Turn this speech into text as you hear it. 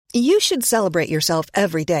You should celebrate yourself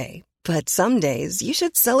every day, but some days you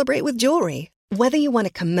should celebrate with jewelry. Whether you want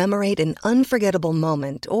to commemorate an unforgettable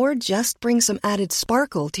moment or just bring some added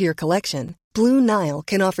sparkle to your collection, Blue Nile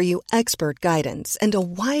can offer you expert guidance and a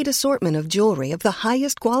wide assortment of jewelry of the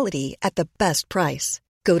highest quality at the best price.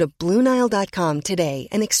 Go to BlueNile.com today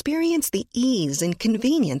and experience the ease and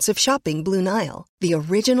convenience of shopping Blue Nile, the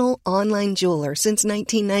original online jeweler since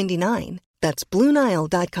 1999. That's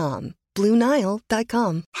BlueNile.com.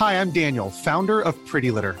 BlueNile.com. Hi, I'm Daniel, founder of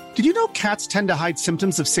Pretty Litter. Did you know cats tend to hide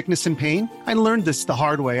symptoms of sickness and pain? I learned this the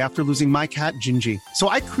hard way after losing my cat, Gingy. So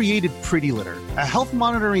I created Pretty Litter, a health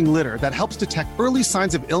monitoring litter that helps detect early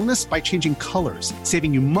signs of illness by changing colors,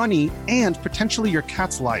 saving you money and potentially your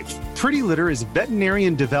cat's life. Pretty Litter is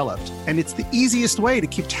veterinarian developed, and it's the easiest way to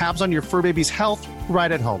keep tabs on your fur baby's health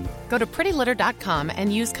right at home. Go to prettylitter.com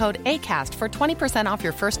and use code ACAST for 20% off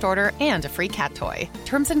your first order and a free cat toy.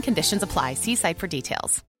 Terms and conditions apply. See site for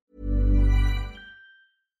details.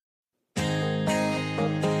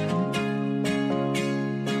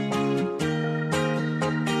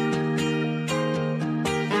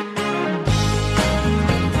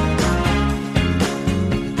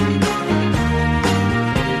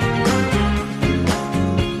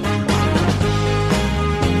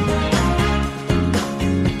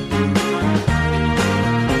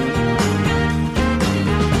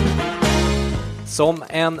 Som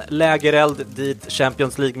en lägereld dit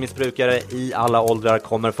Champions League-missbrukare i alla åldrar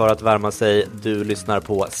kommer för att värma sig. Du lyssnar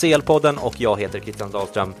på CL-podden och jag heter Christian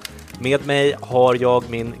Dahlström. Med mig har jag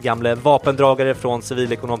min gamle vapendragare från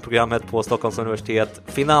civilekonomprogrammet på Stockholms universitet,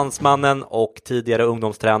 finansmannen och tidigare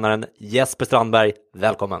ungdomstränaren Jesper Strandberg.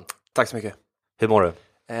 Välkommen. Tack så mycket. Hur mår du?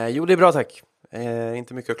 Jo, det är bra tack.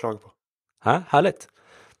 Inte mycket att klaga på. Härligt.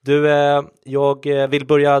 Du, jag vill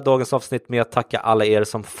börja dagens avsnitt med att tacka alla er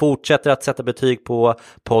som fortsätter att sätta betyg på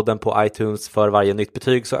podden på iTunes. För varje nytt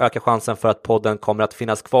betyg så ökar chansen för att podden kommer att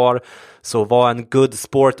finnas kvar. Så var en good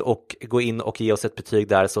sport och gå in och ge oss ett betyg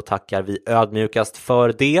där, så tackar vi ödmjukast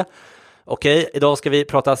för det. Okej, idag ska vi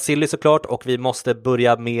prata silly såklart, och vi måste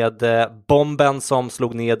börja med bomben som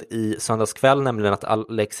slog ned i söndagskväll, nämligen att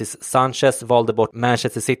Alexis Sanchez valde bort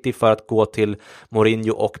Manchester City för att gå till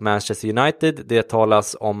Mourinho och Manchester United. Det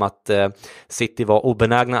talas om att City var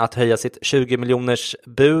obenägna att höja sitt 20 miljoners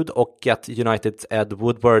bud och att Uniteds Ed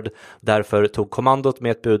Woodward därför tog kommandot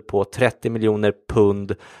med ett bud på 30 miljoner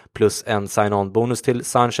pund plus en sign-on bonus till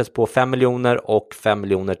Sanchez på 5 miljoner och 5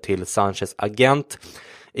 miljoner till Sanchez agent.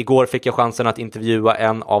 Igår fick jag chansen att intervjua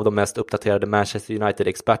en av de mest uppdaterade Manchester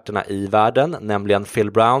United-experterna i världen, nämligen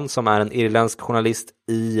Phil Brown, som är en irländsk journalist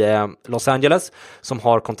i Los Angeles som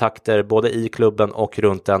har kontakter både i klubben och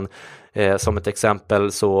runt den. Som ett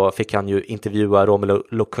exempel så fick han ju intervjua Romelu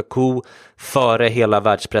Lukaku före hela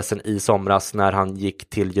världspressen i somras när han gick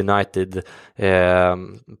till United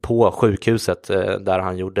på sjukhuset där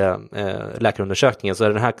han gjorde läkarundersökningen. Så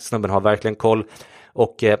den här snubben har verkligen koll.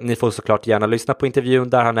 Och ni får såklart gärna lyssna på intervjun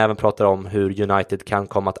där han även pratar om hur United kan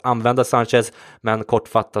komma att använda Sanchez. Men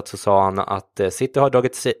kortfattat så sa han att City har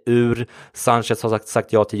dragit sig ur, Sanchez har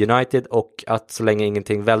sagt ja till United, och att så länge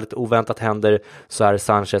ingenting väldigt oväntat händer så är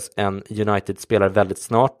Sanchez en United-spelare väldigt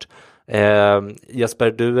snart.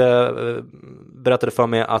 Jesper, du berättade för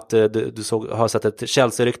mig att du har sett ett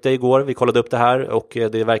Chelsea-rykte igår. Vi kollade upp det här och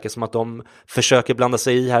det verkar som att de försöker blanda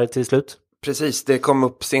sig i här till slut. Precis, det kom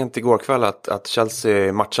upp sent igår kväll att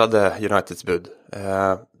Chelsea matchade Uniteds bud.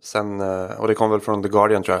 Och det kom väl från The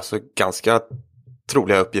Guardian tror jag, så ganska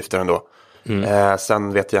troliga uppgifter ändå.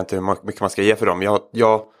 Sen vet jag inte hur mycket man ska ge för dem.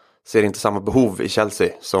 Jag ser inte samma behov i Chelsea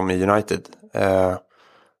som i United.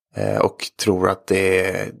 Och tror att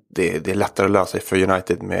det är lättare att lösa för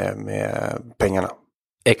United med pengarna.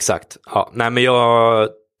 Exakt, ja. Nej, men jag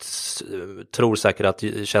tror säkert att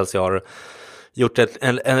Chelsea har gjort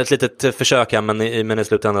ett litet försök här, men i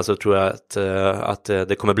slutändan så tror jag att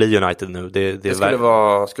det kommer bli United nu. Det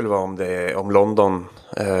skulle vara om London,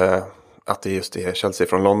 att det just är Chelsea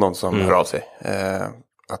från London som hör av sig,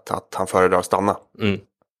 att han föredrar att stanna.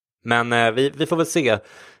 Men vi får väl se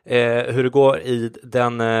hur det går i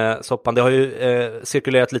den soppan. Det har ju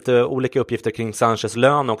cirkulerat lite olika uppgifter kring Sanchez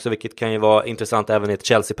lön också, vilket kan ju vara intressant även i ett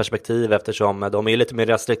Chelsea-perspektiv, eftersom de är lite mer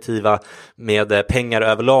restriktiva med pengar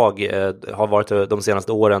överlag, har varit de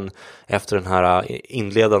senaste åren efter den här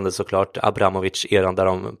inledande såklart Abramovich-eran där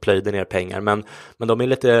de plöjde ner pengar, men de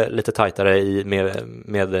är lite tajtare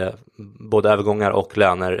med både övergångar och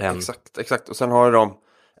löner. Exakt, och sen har de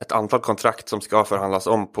ett antal kontrakt som ska förhandlas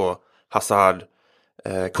om på Hazard,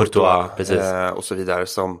 Courtois och så vidare,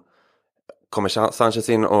 som kommer Sanchez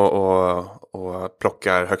in och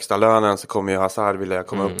plockar högsta lönen, så kommer ju Hazard vilja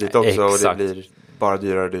komma upp dit också. Och bara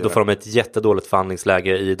dyrare och dyrare. Då får de ett jättedåligt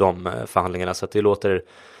förhandlingsläge i de förhandlingarna, så att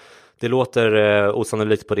det låter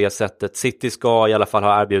osannolikt på det sättet. City ska i alla fall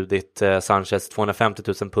ha erbjudit Sanchez 250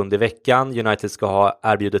 000 pund i veckan. United ska ha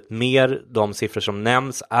erbjudit mer. De siffror som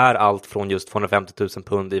nämns är allt från just 250 000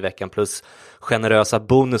 pund i veckan plus generösa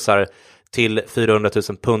bonusar till 400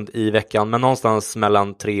 000 pund i veckan. Men någonstans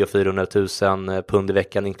mellan 300 och 400 000 pund i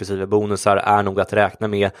veckan inklusive bonusar är nog att räkna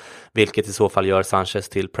med. Vilket i så fall gör Sanchez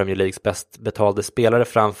till Premier Leagues bäst betalde spelare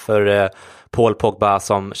framför Paul Pogba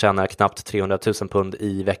som tjänar knappt 300 000 pund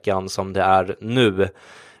i veckan som det är nu.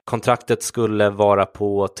 Kontraktet skulle vara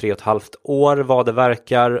på 3,5 år vad det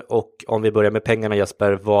verkar, och om vi börjar med pengarna,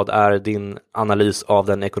 Jesper, vad är din analys av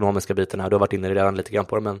den ekonomiska biten här? Du har varit inne redan lite grann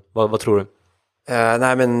på det, men vad tror du?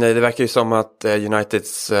 Nej, men det verkar ju som att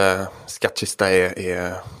Uniteds skattkista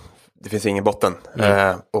är det finns ingen botten.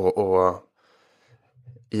 Och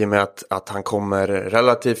i och med att han kommer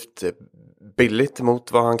relativt billigt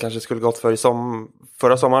mot vad han kanske skulle gått för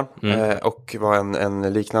förra sommaren och vad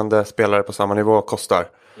en liknande spelare på samma nivå kostar,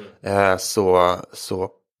 så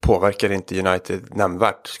påverkar det inte United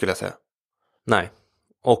nämnvärt, skulle jag säga. Nej,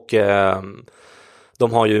 och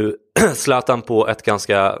de har ju Zlatan på ett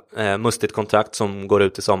ganska mustigt kontrakt som går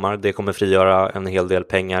ut i sommar. Det kommer frigöra en hel del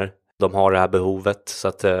pengar. De har det här behovet, så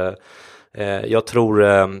att jag tror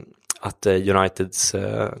att Uniteds,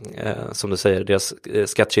 som du säger, deras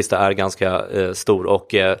skattkista är ganska stor,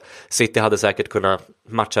 och City hade säkert kunnat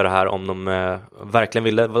matcha det här om de verkligen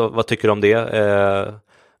ville. Vad tycker du om det?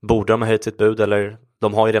 Borde de ha höjt sitt bud, eller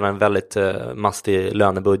de har ju redan en väldigt mastig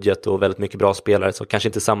lönebudget och väldigt mycket bra spelare, så kanske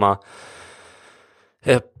inte samma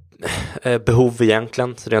behov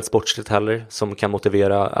egentligen rent sportsligt heller som kan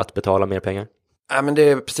motivera att betala mer pengar. Ja, men det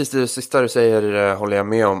är precis det sista du säger, håller jag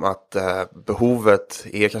med om, att behovet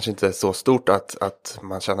är kanske inte så stort att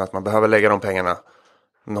man känner att man behöver lägga de pengarna.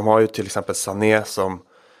 De har ju till exempel Sané som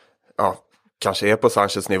kanske är på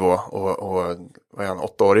Sanchez nivå och vad är han,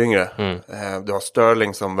 8 år yngre. Du har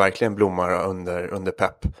Sterling som verkligen blommar under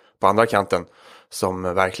Pep på andra kanten, som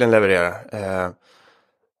verkligen levererar.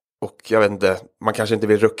 Och jag vet inte, man kanske inte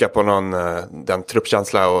vill rucka på den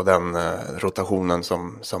truppkänsla och den rotationen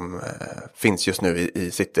som finns just nu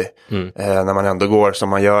i City. När man ändå går som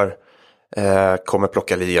man gör, kommer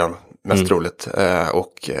plocka ligan mest troligt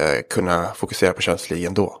och kunna fokusera på Champions League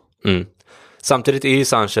ändå. Samtidigt är ju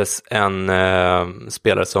Sanchez en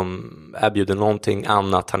spelare som erbjuder någonting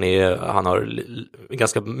annat. Han har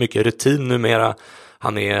ganska mycket rutin numera.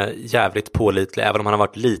 Han är jävligt pålitlig, även om han har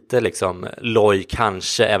varit lite liksom loj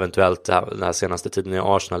kanske eventuellt den här senaste tiden i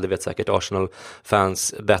Arsenal. Det vet säkert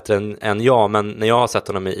Arsenal-fans bättre än jag, men när jag har sett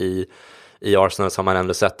honom i Arsenal så har man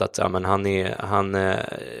ändå sett att det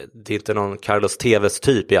är inte någon Carlos Tevez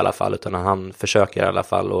typ i alla fall, utan han försöker i alla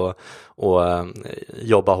fall och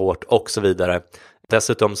jobba hårt och så vidare.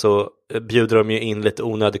 Dessutom så bjuder de ju in lite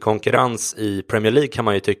onödig konkurrens i Premier League, kan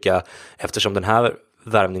man ju tycka, eftersom den här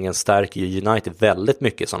värvningen stärker ju United väldigt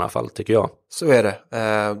mycket i sådana fall, tycker jag. Så är det.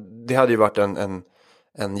 Det hade ju varit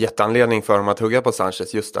en jätteanledning för dem att hugga på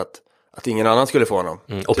Sanchez, just att ingen annan skulle få honom.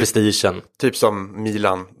 Och prestigen. Typ som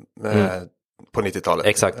Milan på 90-talet.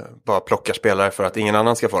 Exakt. Bara plockar spelare för att ingen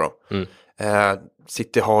annan ska få dem.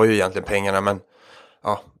 City har ju egentligen pengarna, men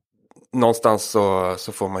någonstans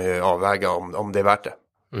så får man ju avväga om det är värt det.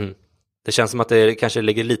 Det känns som att det kanske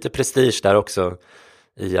ligger lite prestige där också,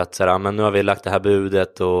 i att men nu har vi lagt det här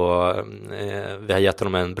budet och vi har gett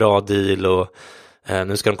dem en bra deal och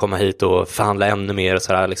nu ska de komma hit och förhandla ännu mer och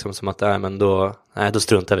sådär, liksom, som att då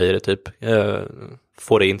struntar vi i det typ.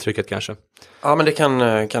 Får det intrycket kanske. Ja, men det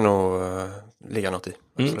kan nog ligga något i.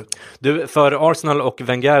 Absolut. Du, för Arsenal och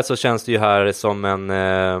Wenger så känns det ju här som en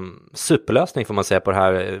superlösning, får man säga, på den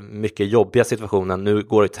här mycket jobbiga situationen. Nu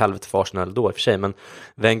går det till helvete för Arsenal då i och för sig, men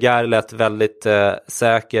Wenger lät väldigt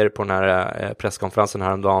säker på den här presskonferensen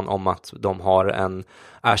häromdagen om att de har en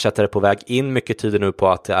ersättare på väg in. Mycket tyder nu på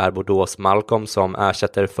att det är Bordeaux Malcolm som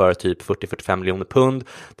ersätter för typ 40-45 miljoner pund.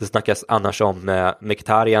 Det snackas annars om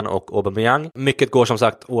Mkhitaryan och Aubameyang. Mycket går som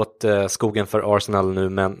sagt åt skogen för Arsenal nu,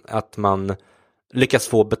 men att man lyckas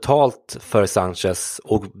få betalt för Sanchez,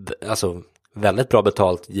 och alltså väldigt bra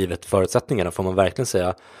betalt givet förutsättningarna, får man verkligen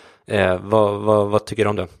säga. Vad tycker du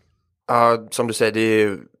om det? Som du säger, det är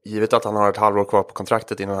ju givet att han har ett halvår kvar på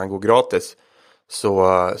kontraktet innan han går gratis, så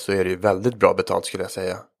är det ju väldigt bra betalt, skulle jag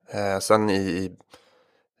säga. Sen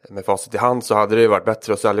med facit i hand så hade det ju varit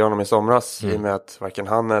bättre att sälja honom i somras, i och med att varken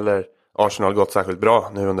han eller Arsenal gått särskilt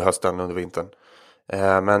bra nu under hösten, under vintern.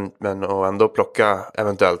 Men att ändå plocka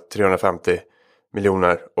eventuellt 350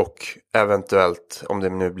 miljoner och eventuellt, om det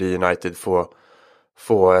nu blir United, få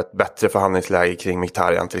få ett bättre förhandlingsläge kring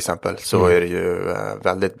Mkhitaryan till exempel, så är det ju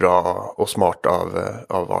väldigt bra och smart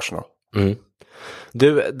av Arsenal.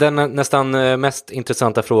 Du, den nästan mest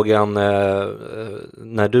intressanta frågan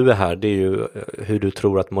när du är här, det är ju hur du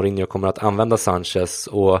tror att Mourinho kommer att använda Sanchez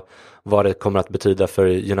och vad det kommer att betyda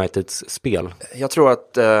för Uniteds spel. Jag tror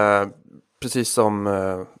att precis som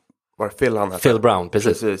var Phil han hette? Phil Brown,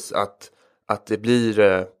 precis. Att det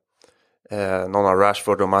blir någon av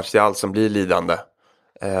Rashford och Martial som blir lidande.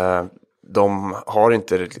 De har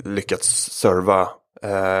inte lyckats serva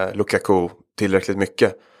Lukaku tillräckligt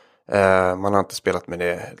mycket. Man har inte spelat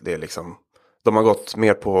med det liksom. De har gått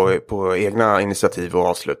mer på egna initiativ och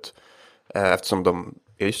avslut. Eftersom de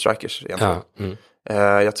är ju strikers egentligen.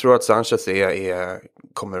 Jag tror att Sanchez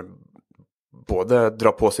kommer både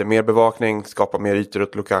dra på sig mer bevakning, skapa mer ytor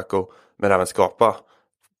åt Lukaku, men även skapa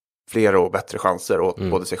fler och bättre chanser åt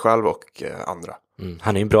både sig själv och andra.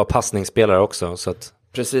 Han är ju en bra passningsspelare också. Så att...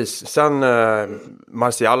 Precis. Sen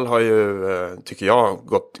Martial har ju, tycker jag,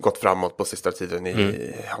 gått framåt på sista tiden.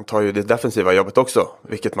 Han tar ju det defensiva jobbet också,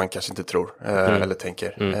 vilket man kanske inte tror eller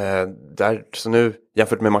tänker. Så nu,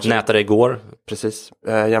 jämfört med matchen... Nätade igår. Precis.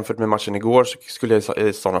 Jämfört med matchen igår så skulle jag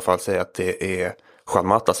i sådana fall säga att det är Juan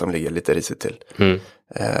Mata som ligger lite risigt till.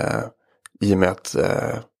 I och med att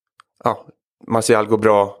Martial går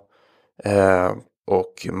bra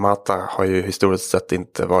och Mata har ju historiskt sett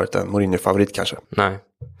inte varit en Mourinho-favorit kanske. Nej.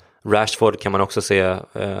 Rashford kan man också se.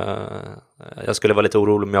 Jag skulle vara lite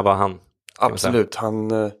orolig om jag var han. Absolut.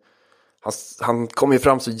 Han kommer ju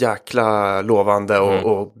fram så jäkla lovande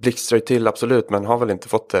och blixtrar till, absolut. Men har väl inte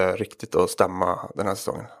fått det riktigt att stämma den här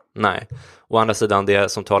säsongen. Nej. Å andra sidan,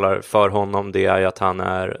 det som talar för honom, det är ju att han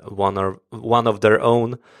är one of their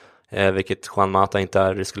own. Vilket Juan Mata inte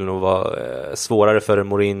är. Det skulle nog vara svårare för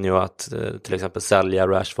Mourinho att till exempel sälja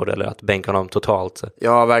Rashford eller att bänka honom totalt.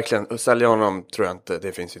 Ja, verkligen. Och sälja honom tror jag inte,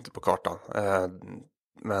 det finns inte på kartan.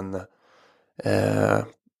 Men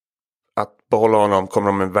att behålla honom kommer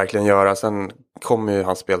de verkligen göra. Sen kommer ju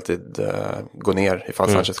hans speltid gå ner ifall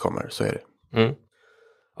Sanchez kommer, så är det.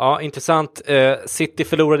 Ja, intressant. City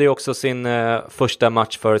förlorade ju också sin första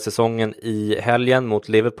match för säsongen i helgen mot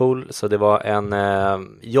Liverpool. Så det var en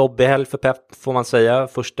jobbig helg för Pep, får man säga.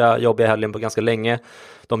 Första jobbiga helgen på ganska länge.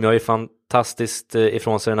 De gör ju fantastiskt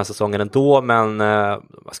ifrån sig den här säsongen ändå. Men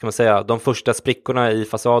vad ska man säga? De första sprickorna i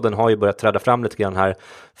fasaden har ju börjat träda fram lite grann här.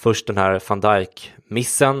 Först den här Van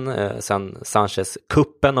Dijk-missen. Sen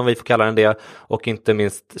Sanchez-kuppen, om vi får kalla den det. Och inte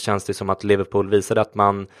minst känns det som att Liverpool visade att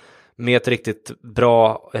man med ett riktigt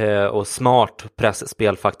bra och smart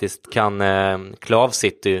pressspel faktiskt kan klä av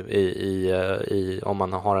City om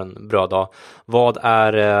man har en bra dag. Vad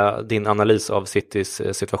är din analys av Citys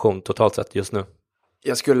situation totalt sett just nu?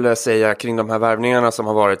 Jag skulle säga kring de här värvningarna som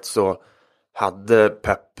har varit, så hade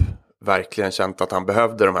Pep verkligen känt att han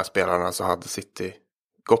behövde de här spelarna, så hade City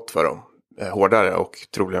gått för dem hårdare och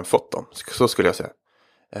troligen fått dem. Så skulle jag säga.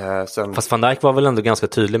 Fast Van Dijk var väl ändå ganska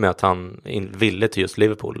tydlig med att han ville till just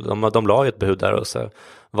Liverpool. De la ju ett bud där och så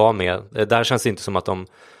var med. Där känns det inte som att de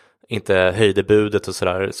inte höjde budet och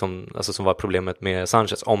sådär som var problemet med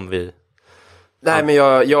Sanchez. Nej, men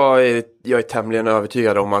jag är tämligen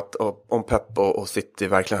övertygad om att om Pep och City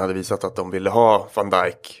verkligen hade visat att de ville ha Van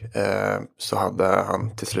Dijk, så hade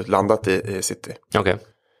han till slut landat i City. Okej.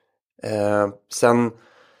 Sen,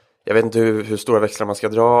 jag vet inte hur stora växlar man ska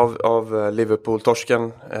dra av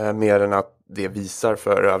Liverpool-torsken, mer än att det visar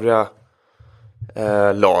för övriga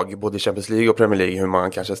lag, både i Champions League och Premier League, hur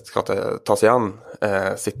man kanske ska ta sig an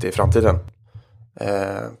City i framtiden.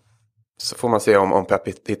 Så får man se om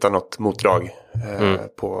Pep hittar något motdrag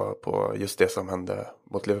på just det som hände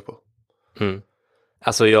mot Liverpool.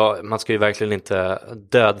 Alltså man ska ju verkligen inte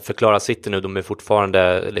dödförklara City nu. De är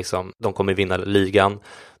fortfarande de kommer vinna ligan.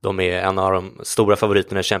 De är en av de stora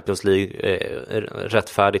favoriterna i Champions League,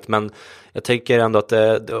 rättfärdigt. Men jag tänker ändå att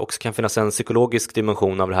det också kan finnas en psykologisk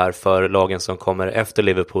dimension av det här för lagen som kommer efter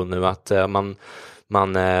Liverpool nu. Att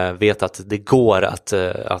man vet att det går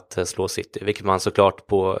att slå City, vilket man såklart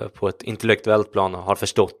på ett intellektuellt plan har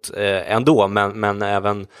förstått ändå. Men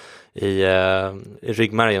även i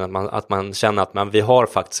ryggmärgen att man känner att vi har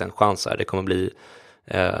faktiskt en chans här. Det kommer bli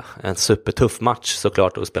en supertuff match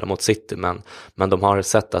såklart att spela mot City, men de har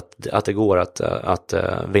sett att det går att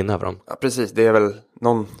vinna över dem. Ja, precis. Det är väl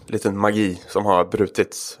någon liten magi som har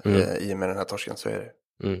brutits i och med den här torsken, så är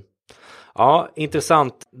det. Ja,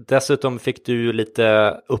 intressant. Dessutom fick du ju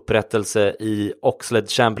lite upprättelse i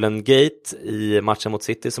Oxlade-Chamberlain Gate i matchen mot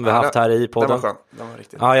City som vi har haft här i podden. Den var skön. Den var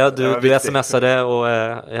riktigt. Ja, du smsade och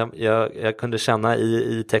jag kunde känna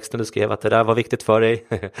i texten du skrev att det där var viktigt för dig.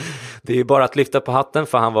 Det är ju bara att lyfta på hatten,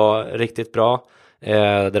 för han var riktigt bra.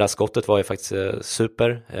 Det där skottet var ju faktiskt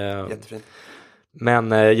super. Jättefint.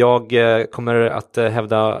 Men jag kommer att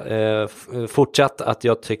hävda fortsatt att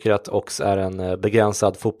jag tycker att Ox är en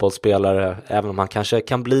begränsad fotbollsspelare, även om han kanske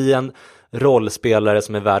kan bli en rollspelare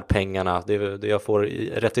som är värd pengarna. Jag får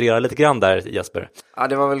retirera lite grann där, Jesper. Ja,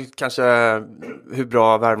 det var väl kanske hur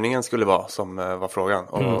bra värvningen skulle vara som var frågan.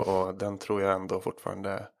 Och den tror jag ändå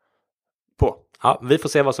fortfarande på. Ja, vi får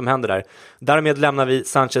se vad som händer där. Därmed lämnar vi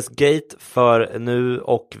Sanchez Gate för nu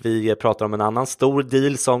och vi pratar om en annan stor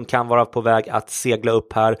deal som kan vara på väg att segla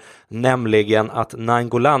upp här, nämligen att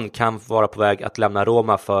Nainggolan kan vara på väg att lämna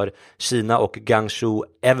Roma för Kina och Guangzhou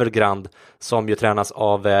Evergrande, som ju tränas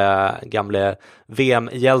av gamle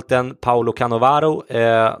VM-hjälten Paolo Cannavaro,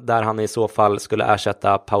 där han i så fall skulle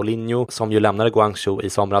ersätta Paulinho, som ju lämnade Guangzhou i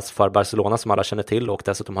somras för Barcelona, som alla känner till, och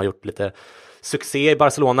dessutom har gjort lite succé i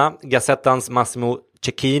Barcelona. Gazettans Massimo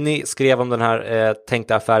Cecchini skrev om den här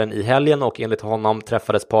tänkta affären i helgen, och enligt honom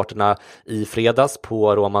träffades parterna i fredags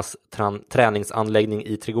på Romas träningsanläggning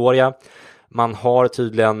i Trigoria. Man har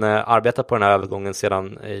tydligen arbetat på den här övergången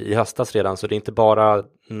sedan i höstas redan, så det är inte bara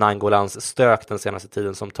Nainggolans stök den senaste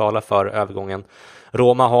tiden som talar för övergången.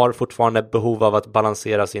 Roma har fortfarande behov av att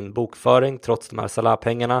balansera sin bokföring trots de här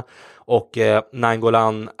Salah-pengarna, och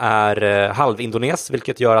Nainggolan är halvindones,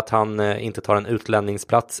 vilket gör att han inte tar en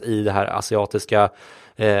utlänningsplats i det här asiatiska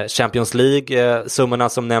Champions League. Summorna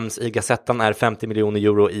som nämns i Gazettan är 50 miljoner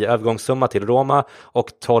euro i övergångssumma till Roma och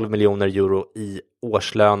 12 miljoner euro i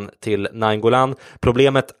årslön till Nainggolan.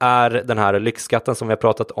 Problemet är den här lyxskatten som vi har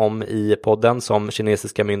pratat om i podden, som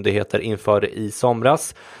kinesiska myndigheter införde i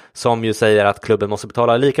somras, som ju säger att klubben måste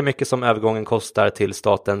betala lika mycket som övergången kostar till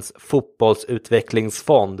statens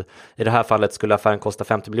fotbollsutvecklingsfond. I det här fallet skulle affären kosta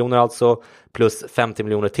 50 miljoner alltså, plus 50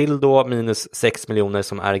 miljoner till då, minus 6 miljoner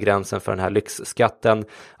som är gränsen för den här lyxskatten.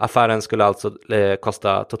 Affären skulle alltså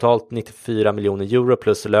kosta totalt 94 miljoner euro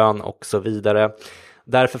plus lön och så vidare.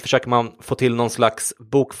 Därför försöker man få till någon slags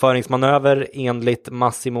bokföringsmanöver enligt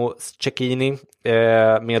Massimo Cecchini,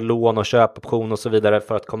 med lån och köpoption och så vidare,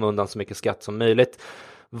 för att komma undan så mycket skatt som möjligt.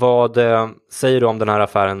 Vad säger du om den här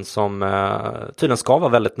affären, som tydligen ska vara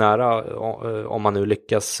väldigt nära om man nu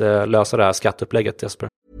lyckas lösa det här skatteupplägget, Jesper?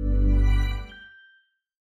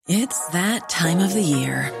 It's that time of the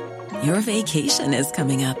year. Your vacation is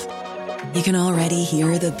coming up. You can already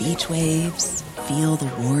hear the beach waves, feel the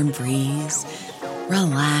warm breeze,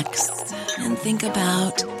 relax and think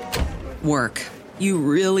about work. You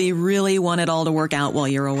really, really want it all to work out while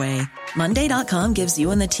you're away. Monday.com gives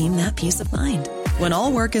you and the team that peace of mind. When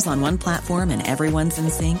all work is on one platform and everyone's in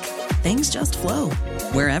sync, things just flow.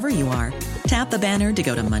 Wherever you are, tap the banner to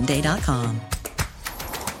go to Monday.com.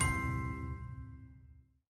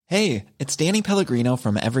 Hey, it's Danny Pellegrino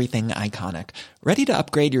from Everything Iconic. Ready to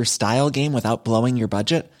upgrade your style game without blowing your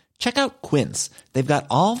budget? Check out Quince. They've got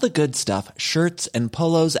all the good stuff, shirts and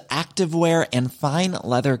polos, activewear, and fine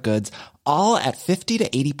leather goods, all at 50 to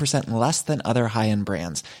 80% less than other high-end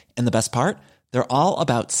brands. And the best part? They're all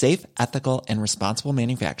about safe, ethical, and responsible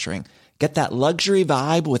manufacturing. Get that luxury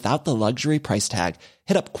vibe without the luxury price tag.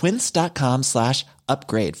 Hit up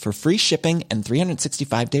quince.com/upgrade for free shipping and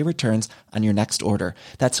 365-day returns on your next order.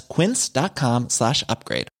 That's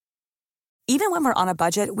quince.com/upgrade. Even when we're on a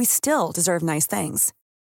budget, we still deserve nice things.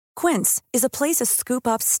 Quince is a place to scoop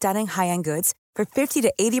up stunning high-end goods for 50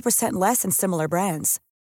 to 80% less than similar brands.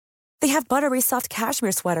 They have buttery soft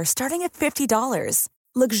cashmere sweaters starting at $50,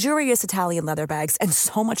 luxurious Italian leather bags, and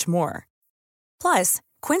so much more. Plus,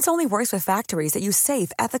 Quince only works with factories that use safe,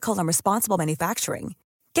 ethical, and responsible manufacturing.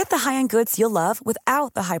 Get the high-end goods you'll love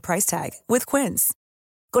without the high price tag with Quince.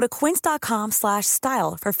 Go to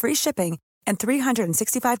quince.com/style for free shipping and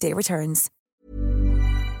 365-day returns.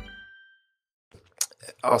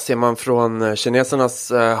 Ja, ser man från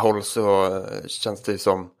kinesernas håll så känns det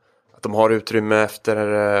som att de har utrymme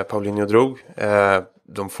efter Paulinho drog.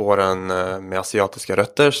 De får en med asiatiska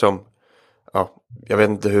rötter som, ja, jag vet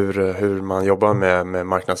inte hur man jobbar med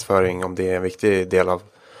marknadsföring, om det är en viktig del av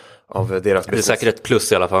deras business. Det är säkert ett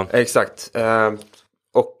plus i alla fall. Exakt.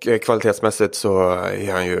 Och kvalitetsmässigt så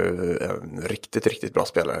är han ju en riktigt, riktigt bra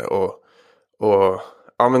spelare. Och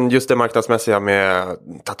ja, men just det marknadsmässiga med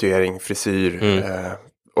tatuering, frisyr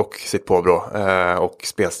och sitt påbrå och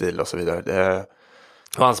spelstil och så vidare.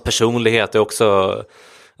 Och hans personlighet är också,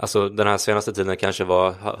 alltså den här senaste tiden kanske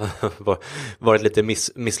varit lite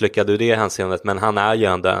misslyckad ur det hänseendet, men han är ju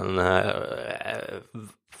ändå en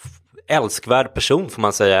älskvärd person, får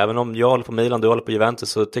man säga. Även om jag håller på Milan, du håller på Juventus,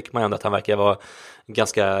 så tycker man ändå att han verkar vara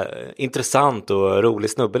ganska intressant och rolig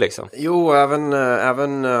snubbe liksom. Jo,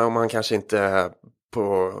 även om han kanske inte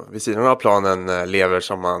vid sidan av planen lever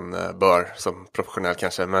som man bör som professionell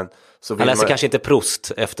kanske. Men så han läser kanske inte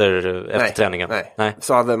Proust efter träningen. Nej,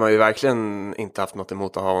 så hade man ju verkligen inte haft något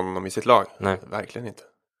emot att ha honom i sitt lag. Nej. Verkligen inte.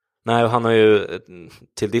 Nej, och han har ju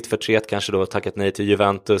till ditt förtret kanske då tackat nej till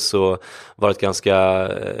Juventus och varit ganska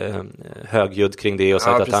högljudd kring det och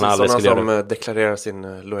sagt att han aldrig skulle göra det. Som deklarerar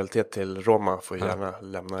sin lojalitet till Roma får gärna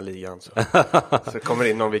lämna ligan så kommer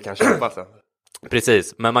in någon vi kan köpa sen.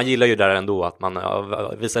 Precis, men man gillar ju där ändå att man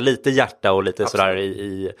visar lite hjärta och lite sådär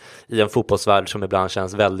i en fotbollsvärld som ibland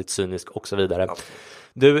känns väldigt cynisk och så vidare. Absolut.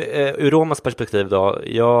 Du, ur Romas perspektiv då,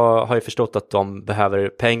 jag har ju förstått att de behöver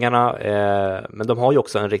pengarna, men de har ju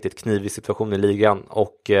också en riktigt knivig situation i ligan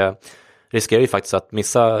och riskerar ju faktiskt att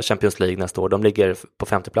missa Champions League nästa år. De ligger på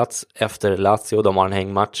 5:e plats efter Lazio, de har en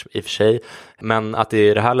hängmatch i och för sig, men att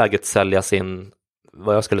i det här läget sälja sin,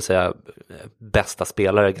 vad jag skulle säga, bästa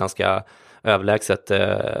spelare ganska överlägset,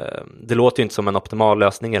 det låter ju inte som en optimal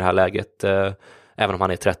lösning i det här läget, även om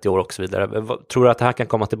han är 30 år och så vidare. Tror du att det här kan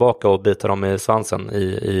komma tillbaka och bita dem i svansen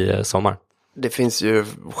i sommar? Det finns ju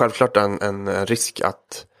självklart en risk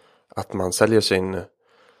att man säljer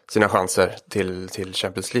sina chanser till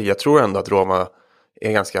Champions League. Jag tror ändå att Roma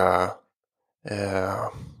är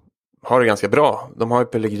har det ganska bra. De har ju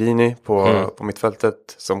Pellegrini på mittfältet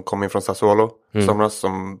som kom in från Sassuolo somras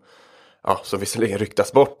som visserligen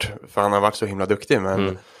ryktas bort för han har varit så himla duktig,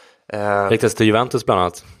 men riktas till Juventus bland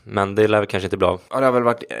annat, men det lär väl kanske inte bra. Ja, det har väl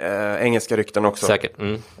varit engelska rykten också. Säkert.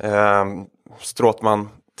 Strootman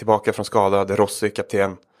tillbaka från skada, De Rossi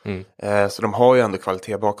kapten. Så de har ju ändå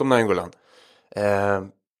kvalitet bakom Nainggolan.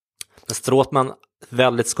 Strootman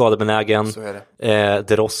väldigt skadebenägen. Så är det.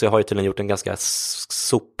 De Rossi har ju tydligen gjort en ganska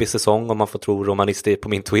sopig säsong om man får tro romanister på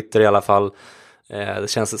min Twitter i alla fall. Det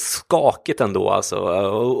känns skakigt ändå alltså.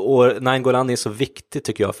 Och Nainggolan är så viktig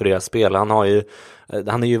tycker jag för deras spel. Han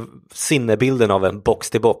är ju sinnebilden av en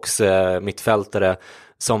box-till-box mittfältare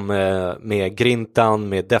som med grintan,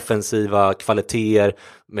 med defensiva kvaliteter,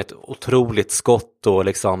 med ett otroligt skott och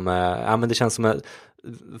liksom, men det känns som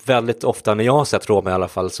väldigt ofta när jag har sett Roma i alla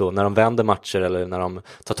fall, så när de vänder matcher eller när de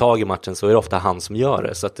tar tag i matchen så är det ofta han som gör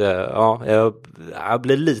det. Så att jag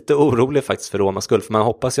blir lite orolig faktiskt för Romas skull, för man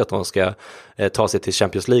hoppas ju att de ska ta sig till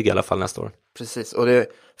Champions League i alla fall nästa år. Precis, och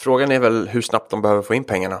frågan är väl hur snabbt de behöver få in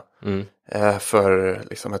pengarna. För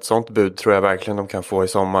liksom ett sånt bud tror jag verkligen de kan få i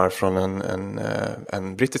sommar från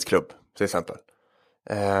en brittisk klubb till exempel.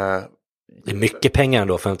 Det är mycket pengar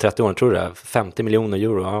ändå för en 30-åring, tror du det? 50 miljoner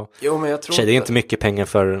euro. Ja. Jo, men jag tror det är inte mycket pengar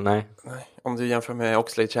för, nej. Om du jämför med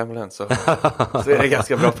Oxlade Chamberlain så är det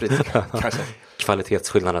ganska bra pris kanske.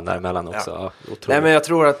 Kvalitetsskillnaden däremellan också. Ja. Nej, men jag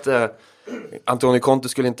tror att Antonio Conte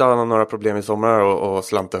skulle inte ha några problem i sommar och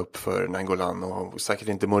slanta upp för Nainggolan och säkert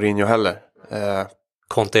inte Mourinho heller.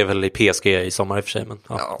 Conte är väl i PSG i sommar i och för sig, men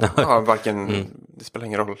varken det spelar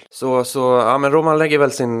ingen roll. Så men Roma lägger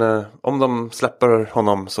väl om de släpper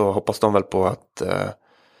honom så hoppas de väl på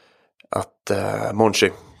att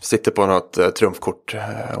Monchi sitter på något trumfkort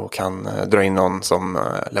och kan dra in någon som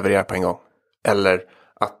levererar på en gång. Eller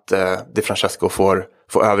att Di Francesco får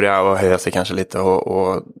övriga och höja sig kanske lite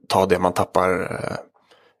och ta det man tappar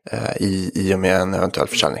i och med en eventuell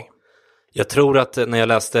försäljning. Jag tror att när jag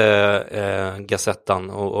läste Gazettan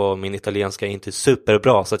och min italienska är inte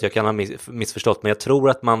superbra så att jag kan ha missförstått, men jag tror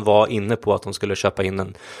att man var inne på att de skulle köpa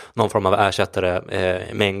in någon form av ersättare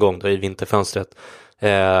med en gång då i vinterfönstret.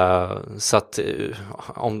 Så att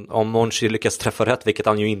om Monchi lyckas träffa rätt, vilket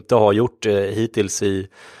han ju inte har gjort hittills i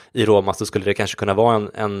Roma, så skulle det kanske kunna vara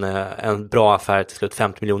en bra affär till slut.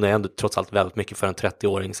 50 miljoner är ändå trots allt väldigt mycket för en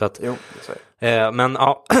 30-åring. Så att, men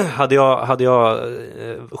ja, hade jag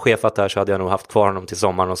chefat där så hade jag nog haft kvar honom till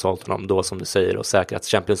sommaren och sålt honom då, som du säger, och säkrat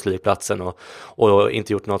Champions League-platsen och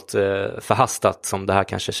inte gjort något förhastat som det här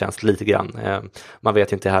kanske känns lite grann. Man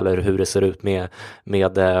vet inte heller hur det ser ut med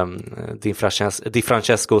Di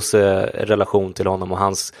Francescos relation till honom och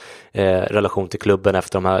hans relation till klubben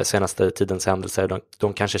efter de här senaste tidens händelser.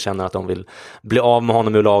 De kanske känner att de vill bli av med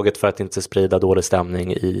honom ur laget för att inte sprida dålig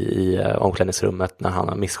stämning i omklädningsrummet när han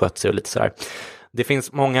har misskött sig och lite sådär. Det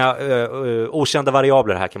finns många okända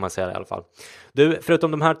variabler här, kan man säga i alla fall. Du,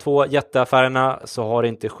 förutom de här 2 jätteaffärerna så har det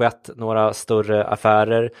inte skett några större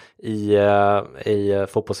affärer i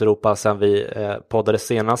fotbolls-Europa sedan vi poddade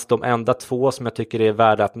senast. De enda 2 som jag tycker är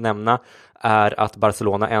värda att nämna är att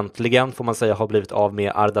Barcelona äntligen, får man säga, har blivit av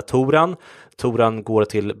med Arda Turan. Turan går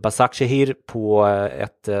till Başakşehir på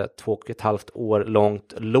ett 2,5 år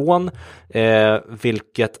långt lån,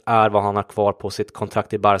 vilket är vad han har kvar på sitt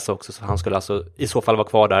kontrakt i Barca också, så han skulle alltså i så fall vara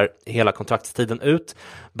kvar där hela kontraktstiden ut.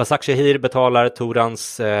 Başakşehir betalar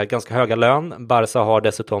Turans ganska höga lön. Barca har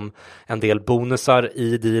dessutom en del bonusar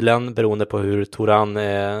i dealen beroende på hur Turan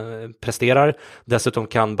presterar. Dessutom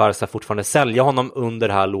kan Barca fortfarande sälja honom under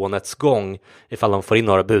det här lånets gång ifall de får in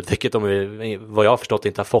några bud, vilket de, vad jag har förstått,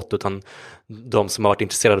 inte har fått, utan de som har varit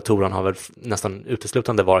intresserade av Turan har väl nästan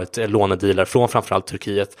uteslutande varit lånedealer från framförallt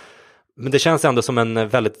Turkiet. Men det känns ändå som en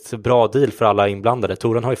väldigt bra deal för alla inblandade.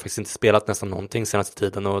 Turan har ju faktiskt inte spelat nästan någonting senaste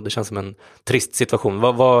tiden och det känns som en trist situation.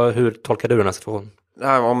 Hur tolkar du den här situationen?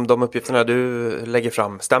 Om de uppgifterna du lägger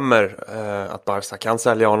fram stämmer, att Barca kan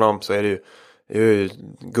sälja honom, så är det ju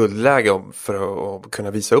guldläge för att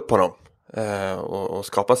kunna visa upp honom och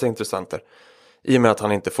skapa sig intressenter. I och med att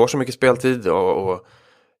han inte får så mycket speltid och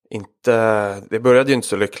det började ju inte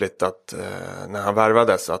så lyckligt att när han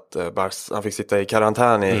värvades att han fick sitta i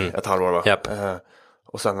karantän i ett halvår, va? Yep.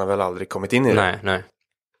 Och sen har väl aldrig kommit in i det. Nej.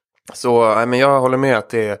 Så men jag håller med att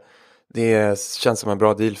det känns som en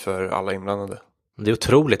bra deal för alla inblandade. Det är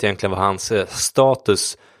otroligt egentligen vad hans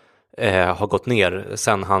status har gått ner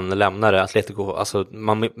sen han lämnade Atletico. Alltså,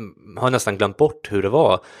 man har nästan glömt bort hur det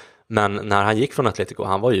var. Men när han gick från Atletico,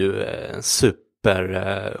 han var ju en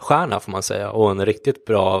superstjärna får man säga, och en riktigt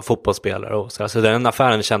bra fotbollsspelare och så den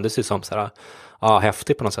affären kändes ju som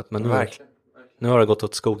häftig på något sätt, men nu har det gått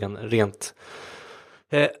åt skogen rent.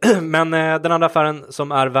 Men den andra affären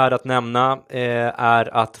som är värd att nämna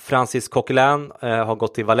är att Francis Coquelin har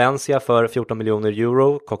gått till Valencia för 14 miljoner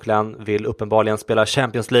euro. Coquelin vill uppenbarligen spela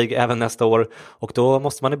Champions League även nästa år och då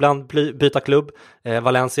måste man ibland byta klubb.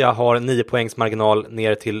 Valencia har 9 poängs marginal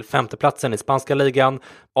ner till 5:e platsen i spanska ligan.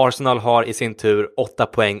 Arsenal har i sin tur 8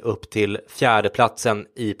 poäng upp till 4:e platsen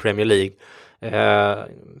i Premier League.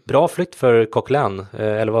 Bra flytt för Coquelin,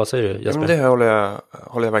 eller vad säger du, Jesper? Men det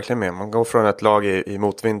håller jag verkligen med. Man går från ett lag i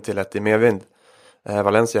motvind till ett i medvind.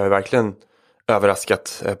 Valencia har ju verkligen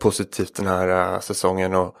överraskat positivt den här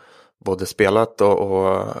säsongen och både spelat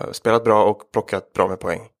och spelat bra och plockat bra med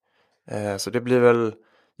poäng. Så det blir väl,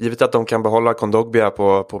 givet att de kan behålla Kondogbia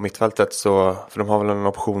på mittfältet, så, för de har väl en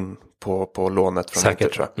option på lånet från Inter,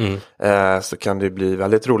 tror jag. Så kan det bli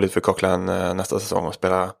väldigt roligt för Coquelin nästa säsong att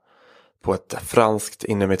spela på ett franskt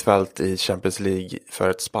innermittfält i Champions League för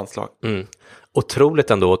ett spanskt lag.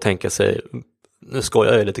 Otroligt ändå att tänka sig, nu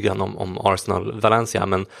skojar jag lite grann om Arsenal Valencia,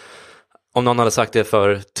 men om någon hade sagt det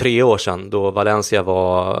för 3 år sedan, då Valencia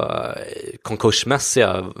var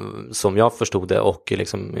konkursmässiga som jag förstod det och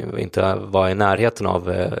liksom inte var i närheten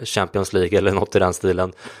av Champions League eller något i den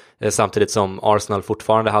stilen, samtidigt som Arsenal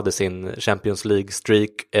fortfarande hade sin Champions League-streak,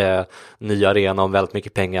 ny arena och väldigt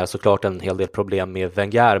mycket pengar, såklart en hel del problem med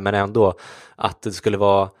Wenger, men ändå att det skulle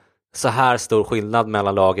vara så här stor skillnad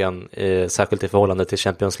mellan lagen, särskilt i förhållande till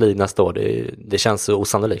Champions League nästa år, det känns så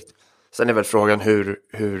osannolikt. Sen är väl frågan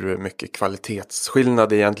hur mycket kvalitetsskillnad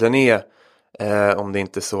det egentligen är, om det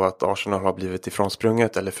inte är så att Arsenal har blivit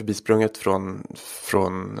ifrånsprunget eller förbisprunget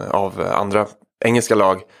av andra engelska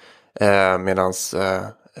lag, medans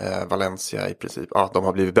Valencia i princip, de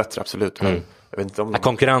har blivit bättre, absolut. Men jag vet inte om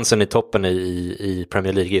konkurrensen i toppen i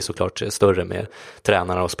Premier League är såklart större med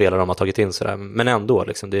tränarna och spelare de har tagit in sådär. Men ändå,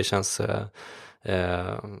 liksom, det känns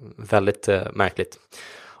väldigt märkligt.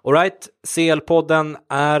 Alright, CL-podden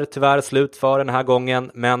är tyvärr slut för den här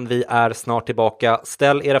gången, men vi är snart tillbaka.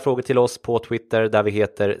 Ställ era frågor till oss på Twitter där vi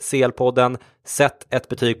heter CL-podden. Sätt ett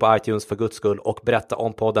betyg på iTunes för Guds skull och berätta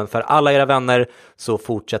om podden för alla era vänner, så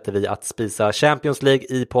fortsätter vi att spisa Champions League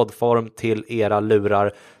i poddform till era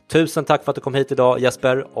lurar. Tusen tack för att du kom hit idag,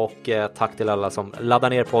 Jesper, och tack till alla som laddar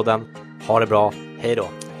ner podden. Ha det bra, hej då.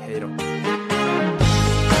 Hej då.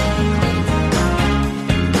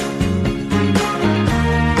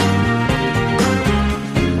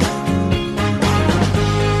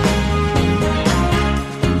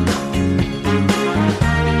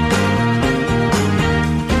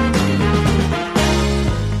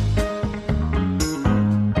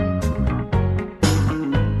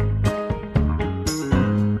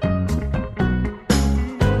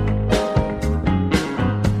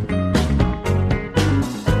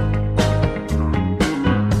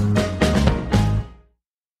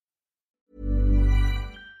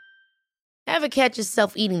 Ever catch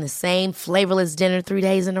yourself eating the same flavorless dinner 3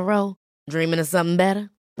 days in a row? Dreaming of something better?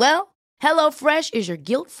 Well, HelloFresh is your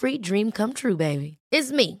guilt-free dream come true, baby.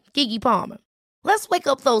 It's me, Keke Palmer. Let's wake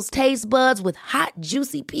up those taste buds with hot,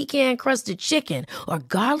 juicy pecan-crusted chicken or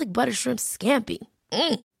garlic butter shrimp scampi.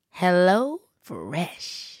 Hello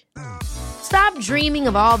Fresh. Stop dreaming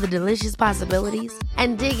of all the delicious possibilities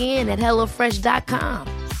and dig in at HelloFresh.com.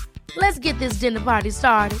 Let's get this dinner party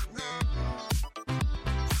started.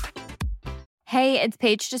 Hey, it's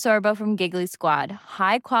Paige DeSorbo from Giggly Squad.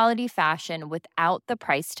 High quality fashion without the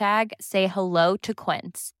price tag. Say hello to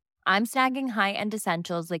Quince. I'm snagging high-end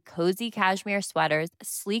essentials like cozy cashmere sweaters,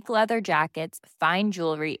 sleek leather jackets, fine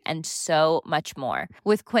jewelry, and so much more.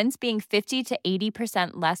 With Quince being 50 to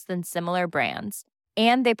 80% less than similar brands.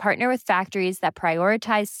 And they partner with factories that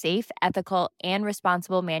prioritize safe, ethical, and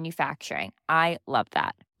responsible manufacturing. I love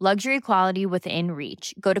that. Luxury quality within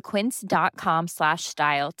reach. Go to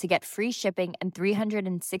quince.com/style to get free shipping and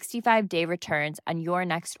 365-day returns on your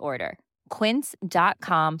next order.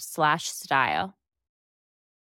 Quince.com/style.